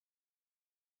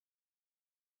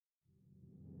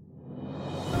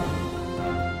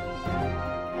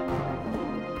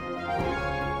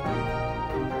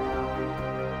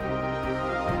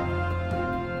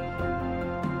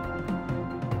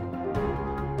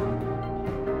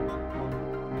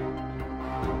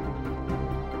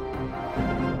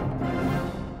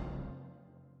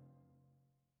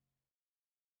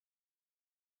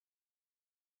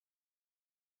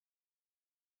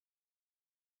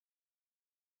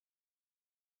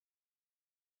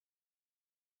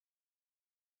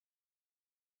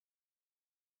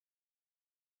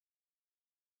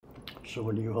So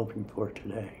what are you hoping for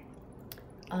today?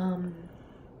 I'm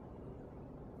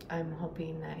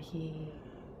hoping that he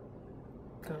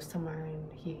goes somewhere and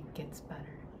he gets better.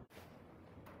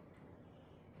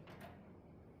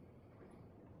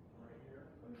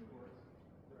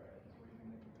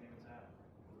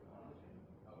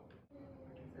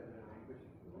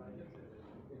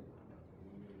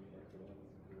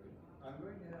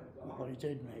 Well, he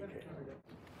did make it.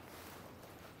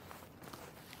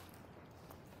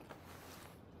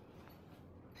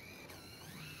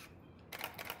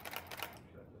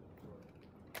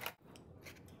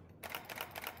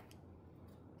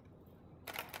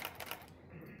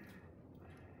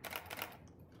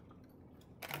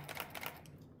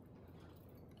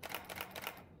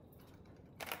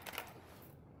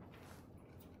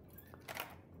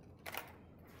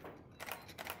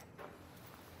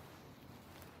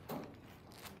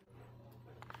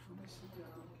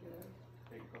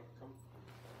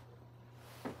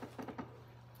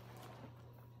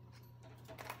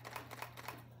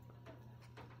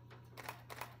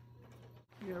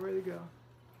 Yeah, ready to go. Okay,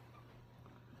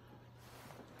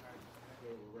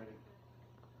 we're ready.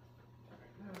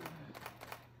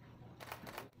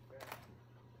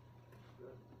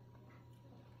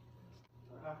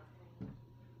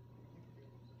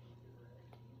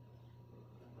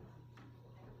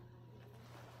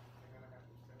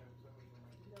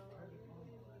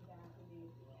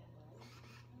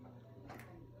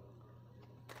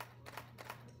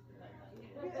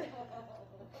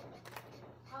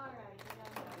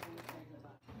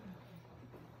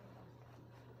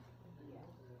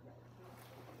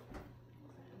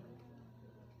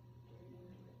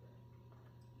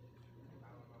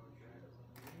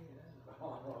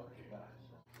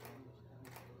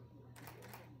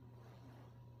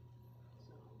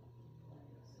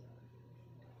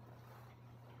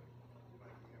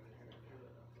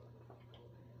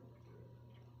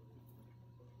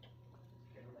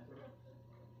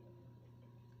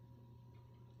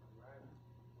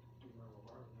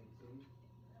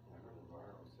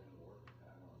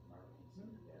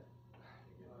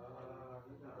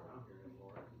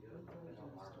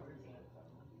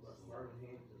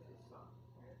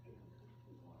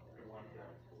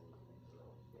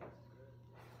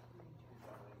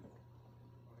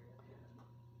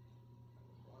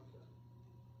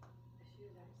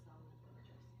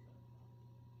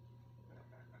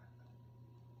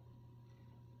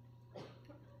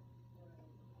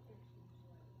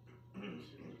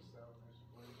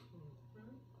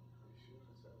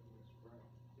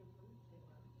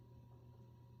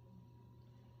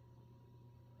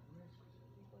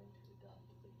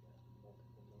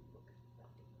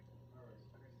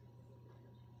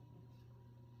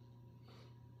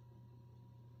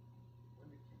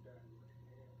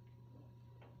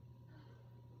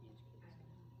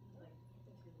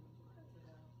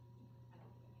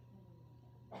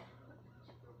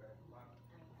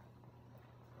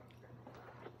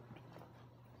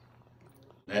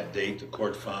 That date, the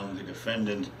court found the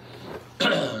defendant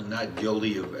not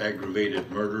guilty of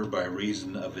aggravated murder by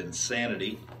reason of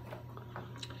insanity.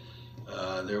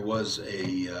 There was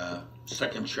a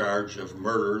second charge of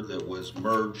murder that was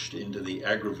merged into the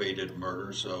aggravated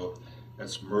murder, so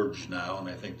that's merged now, and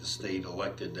I think the state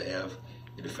elected to have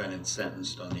the defendant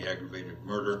sentenced on the aggravated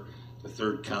murder. The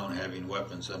third count, having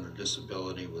weapons under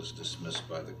disability, was dismissed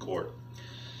by the court.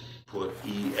 Put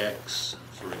EX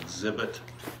for exhibit.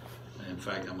 In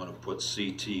fact, I'm going to put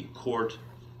CT Court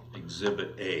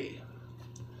Exhibit A.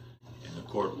 And the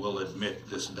court will admit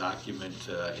this document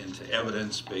into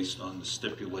evidence based on the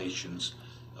stipulations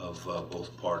of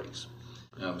both parties.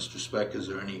 Now, Mr. Speck, is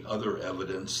there any other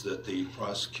evidence that the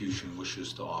prosecution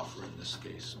wishes to offer in this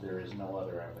case? There is no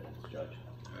other evidence, Judge.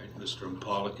 All right, Mr.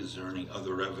 Pollock, is there any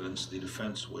other evidence the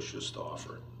defense wishes to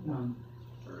offer? None.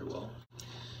 Very well.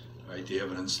 All right, the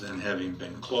evidence then having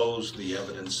been closed, the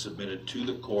evidence submitted to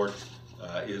the court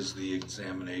is the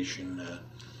examination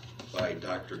by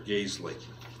Dr. Gaisley.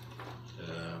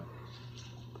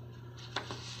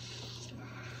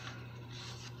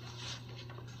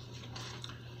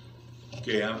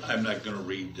 Okay, I'm not going to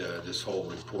read this whole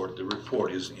report. The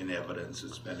report is in evidence.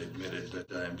 It's been admitted,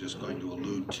 but I'm just going to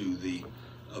allude to the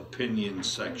opinion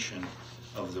section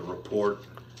of the report.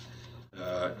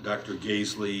 Dr.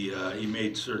 Gaisley, he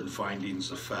made certain findings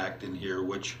of fact in here,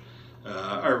 which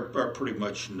are pretty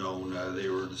much known. They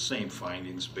were the same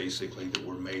findings, basically, that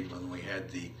were made when we had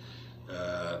the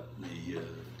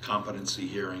competency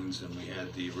hearings and we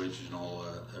had the original,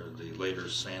 or the later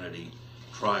sanity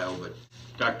trial. But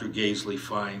Dr. Gaisley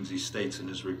finds, he states in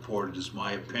his report, it is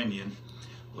my opinion,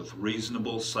 with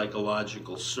reasonable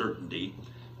psychological certainty,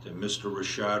 that Mr.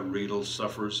 Reshad Riddle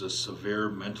suffers a severe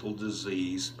mental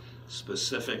disease,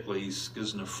 specifically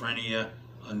schizophrenia,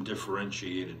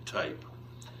 undifferentiated type.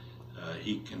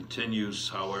 He continues,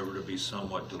 however, to be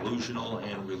somewhat delusional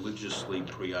and religiously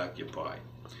preoccupied.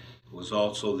 It was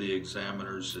also the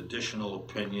examiner's additional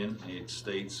opinion. It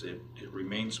states, it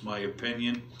remains my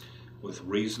opinion with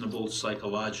reasonable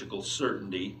psychological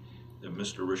certainty that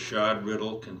Mr. Reshad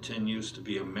Riddle continues to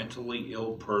be a mentally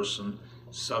ill person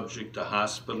subject to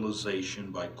hospitalization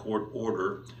by court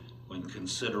order when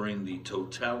considering the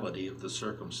totality of the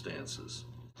circumstances.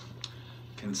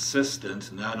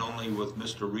 Consistent not only with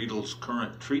Mr. Riddle's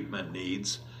current treatment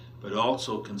needs, but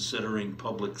also considering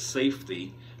public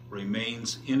safety,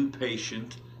 remains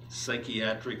inpatient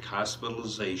psychiatric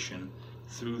hospitalization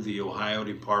through the Ohio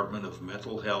Department of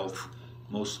Mental Health,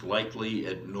 most likely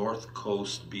at North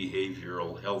Coast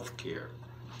Behavioral Health Care.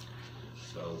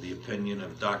 So the opinion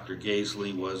of Dr.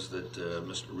 Gaisley was that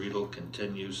Mr. Riddle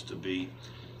continues to be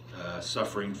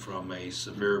suffering from a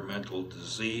severe mental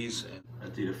disease, and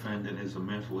that the defendant is a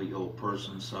mentally ill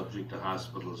person subject to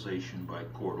hospitalization by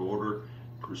court order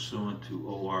pursuant to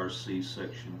ORC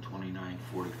section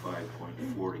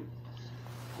 2945.40.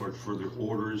 Court further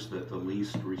orders that the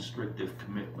least restrictive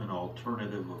commitment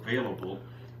alternative available,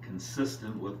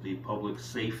 consistent with the public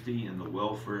safety and the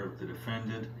welfare of the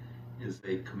defendant, is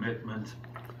a commitment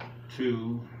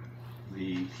to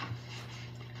the,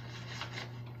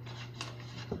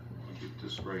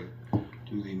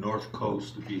 to the North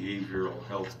Coast Behavioral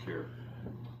Health Care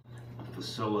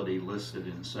facility listed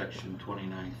in section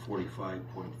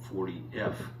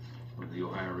 2945.40F of the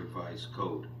Ohio Revised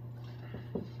Code.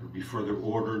 It will be further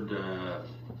ordered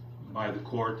by the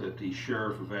court that the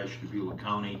Sheriff of Ashtabula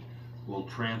County will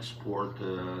transport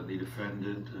the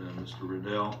defendant, Mr.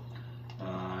 Riddle,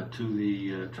 to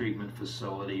the treatment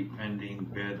facility pending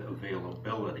bed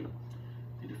availability.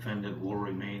 The defendant will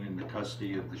remain in the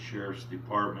custody of the Sheriff's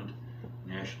Department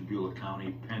in Ashtabula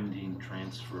County pending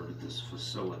transfer to this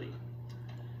facility.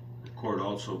 The court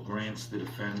also grants the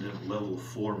defendant level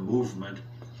 4 movement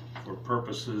for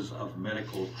purposes of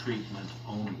medical treatment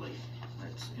only.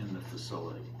 That's in the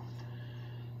facility.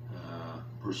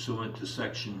 Pursuant to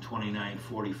section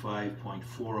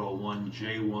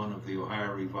 2945.401J1 of the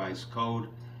Ohio Revised Code,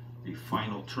 the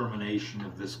final termination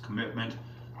of this commitment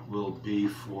will be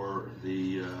for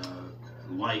the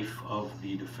life of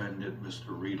the defendant, Mr.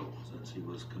 Riddle, since he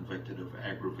was convicted of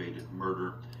aggravated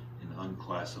murder and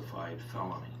unclassified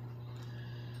felony.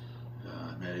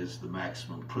 That is the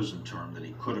maximum prison term that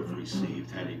he could have received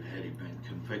had he been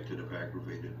convicted of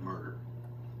aggravated murder.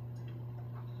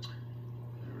 All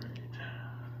right.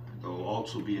 There will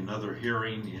also be another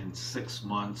hearing in 6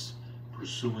 months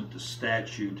pursuant to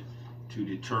statute to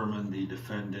determine the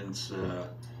defendant's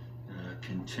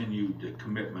continued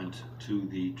commitment to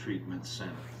the treatment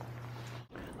center.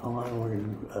 How long were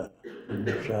you and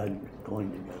Reshad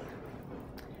going together?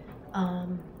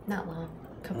 Not long,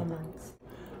 a couple months.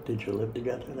 Did you live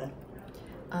together then?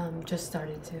 Just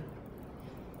started to.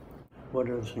 What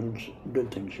are the things, good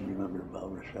things you remember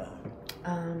about Reshad?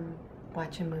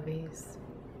 Watching movies,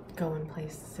 going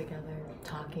places together,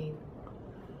 talking.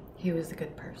 He was a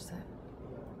good person.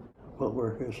 What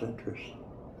were his interests?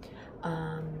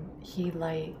 He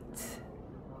liked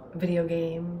video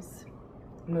games,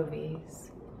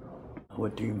 movies.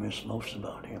 What do you miss most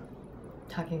about him?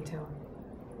 Talking to him.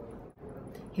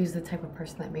 He was the type of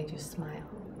person that made you smile.